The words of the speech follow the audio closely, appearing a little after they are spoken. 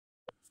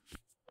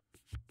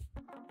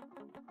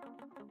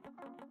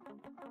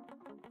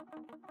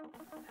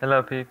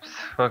Hello peeps,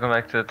 welcome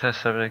back to the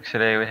test subject.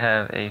 Today we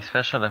have a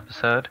special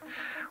episode.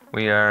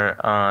 We are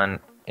on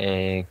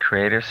a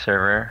creative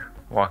server,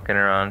 walking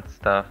around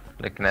stuff,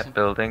 looking at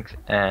buildings,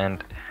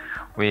 and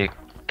we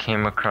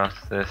came across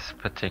this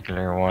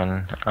particular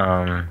one.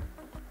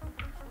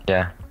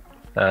 Yeah.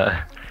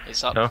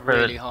 It's up no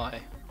really further,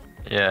 high.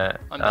 yeah.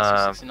 I'm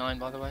Messi 69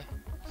 by the way.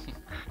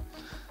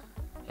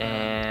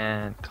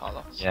 And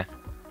Carlos. yeah.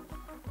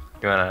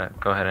 You wanna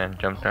go ahead and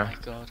jump Oh down? my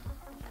god.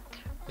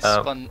 This is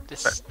fun.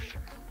 This.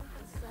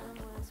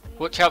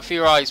 Watch out for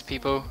your eyes,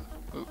 people.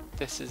 Ooh,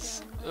 this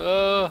is.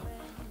 Oh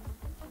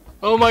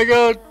my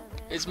god!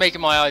 It's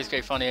making my eyes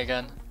go funny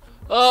again.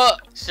 Oh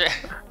shit!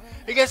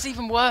 It gets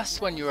even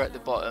worse when you're at the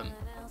bottom.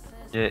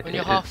 Yeah. When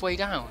you're halfway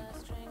down.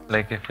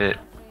 Like if it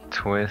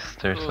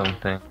twists or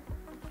something.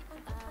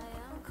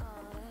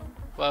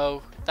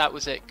 Well, that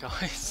was it,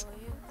 guys.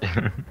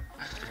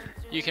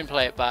 You can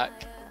play it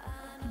back,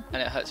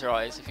 and it hurts your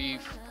eyes.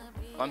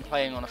 I'm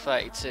playing on a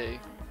 32,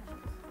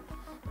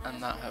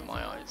 and that hurt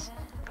my eyes.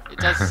 It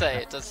does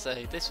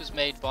say, this was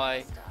made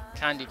by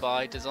Candy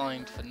By,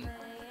 designed for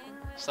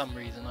some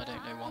reason, I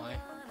don't know why.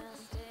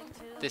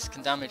 This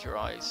can damage your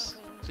eyes,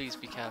 please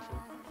be careful.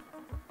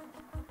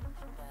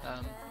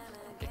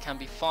 It can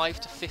be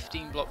 5 to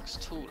 15 blocks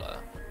taller,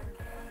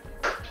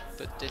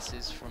 but this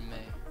is from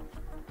me.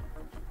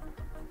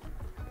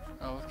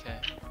 Oh, okay.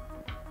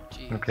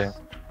 Jeez. Okay.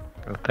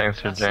 Well, thanks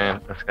for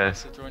joining us, guys.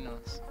 Thanks for joining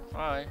us.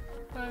 Bye.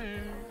 Bye.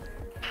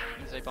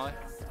 You say bye?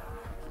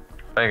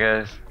 Bye,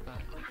 guys. Bye.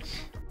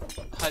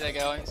 Hi there,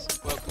 guys.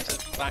 Welcome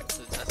back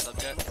to the test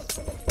subject.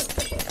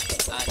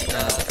 And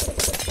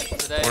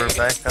today we're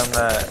back on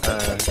that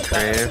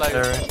creative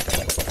server,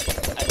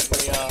 and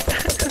we are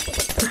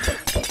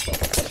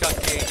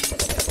chucking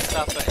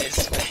stuff at his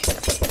face.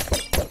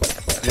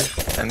 just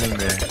standing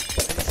there.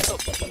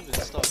 Stop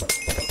moving. Stop.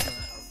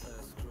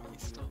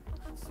 Stop.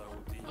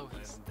 Oh,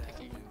 he's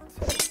taking.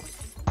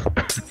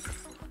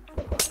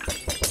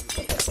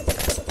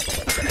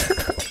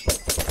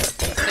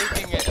 He's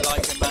taking it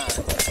like a man.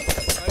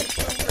 I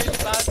feel really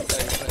bad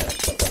though, but I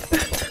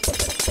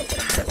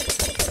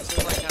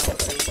feel like how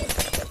it feels.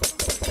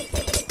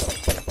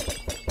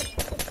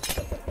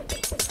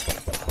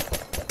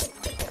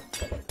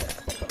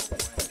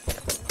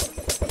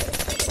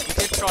 We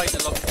did try to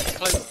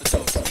close the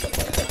door so we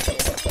could get out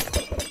here.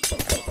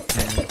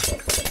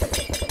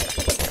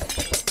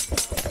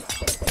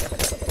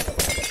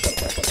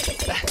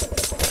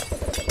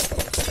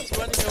 He's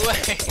running away.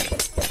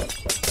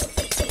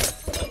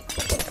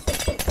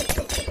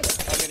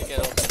 I'm gonna get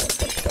off.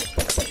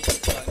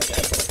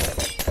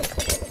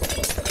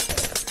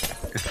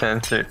 It's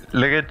censored.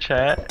 Look at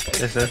chat.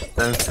 It says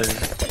censored.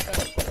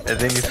 I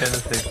think he's trying to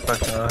say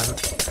fuck off.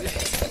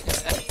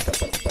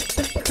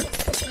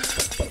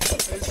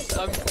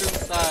 I'm still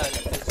sad,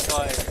 this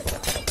guy.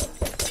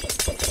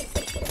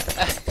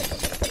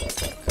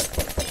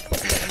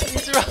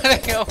 He's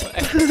running away.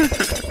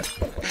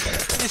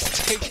 He's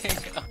taking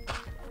up.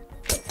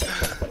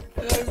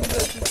 I'm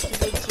just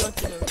gonna chuck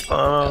him.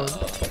 Oh.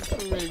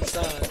 I'm really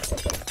sad.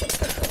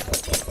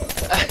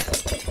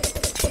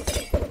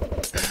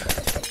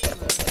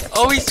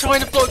 Oh, he's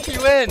trying to block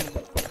you in!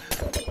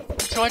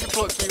 He's trying to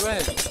block you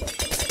in.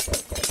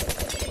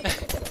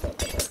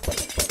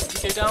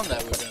 Did you go down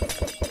there with him?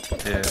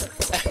 Yeah.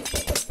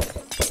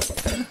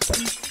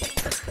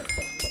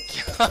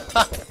 I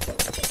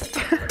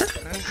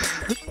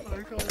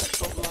can't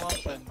stop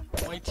laughing.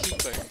 My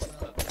cheekbones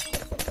hurt.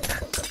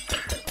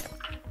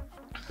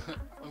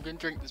 I'm gonna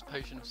drink this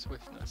potion of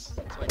swiftness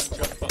so I can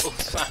jump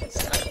bottles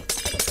faster.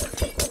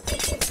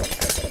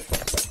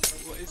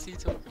 What is he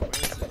talking? Where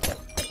is he?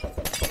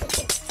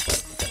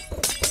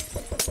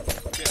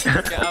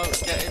 Get out,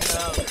 get in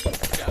now.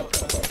 Get out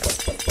now.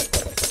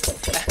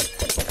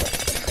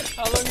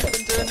 How long have you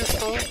been doing this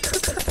for?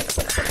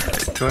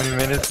 20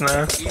 minutes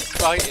now. He's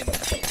fighting. I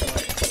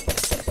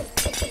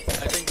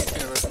think he's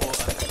gonna report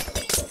us.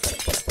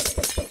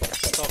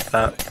 Stop.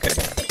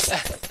 Okay.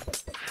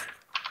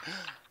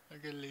 I'm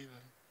gonna leave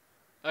him.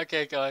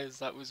 Okay guys,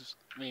 that was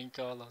me and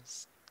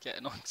Carlos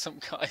getting on some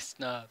guy's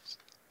nerves.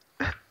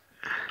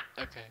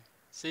 Okay,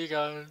 see you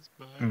guys.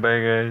 Bye. Bye,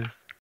 guys.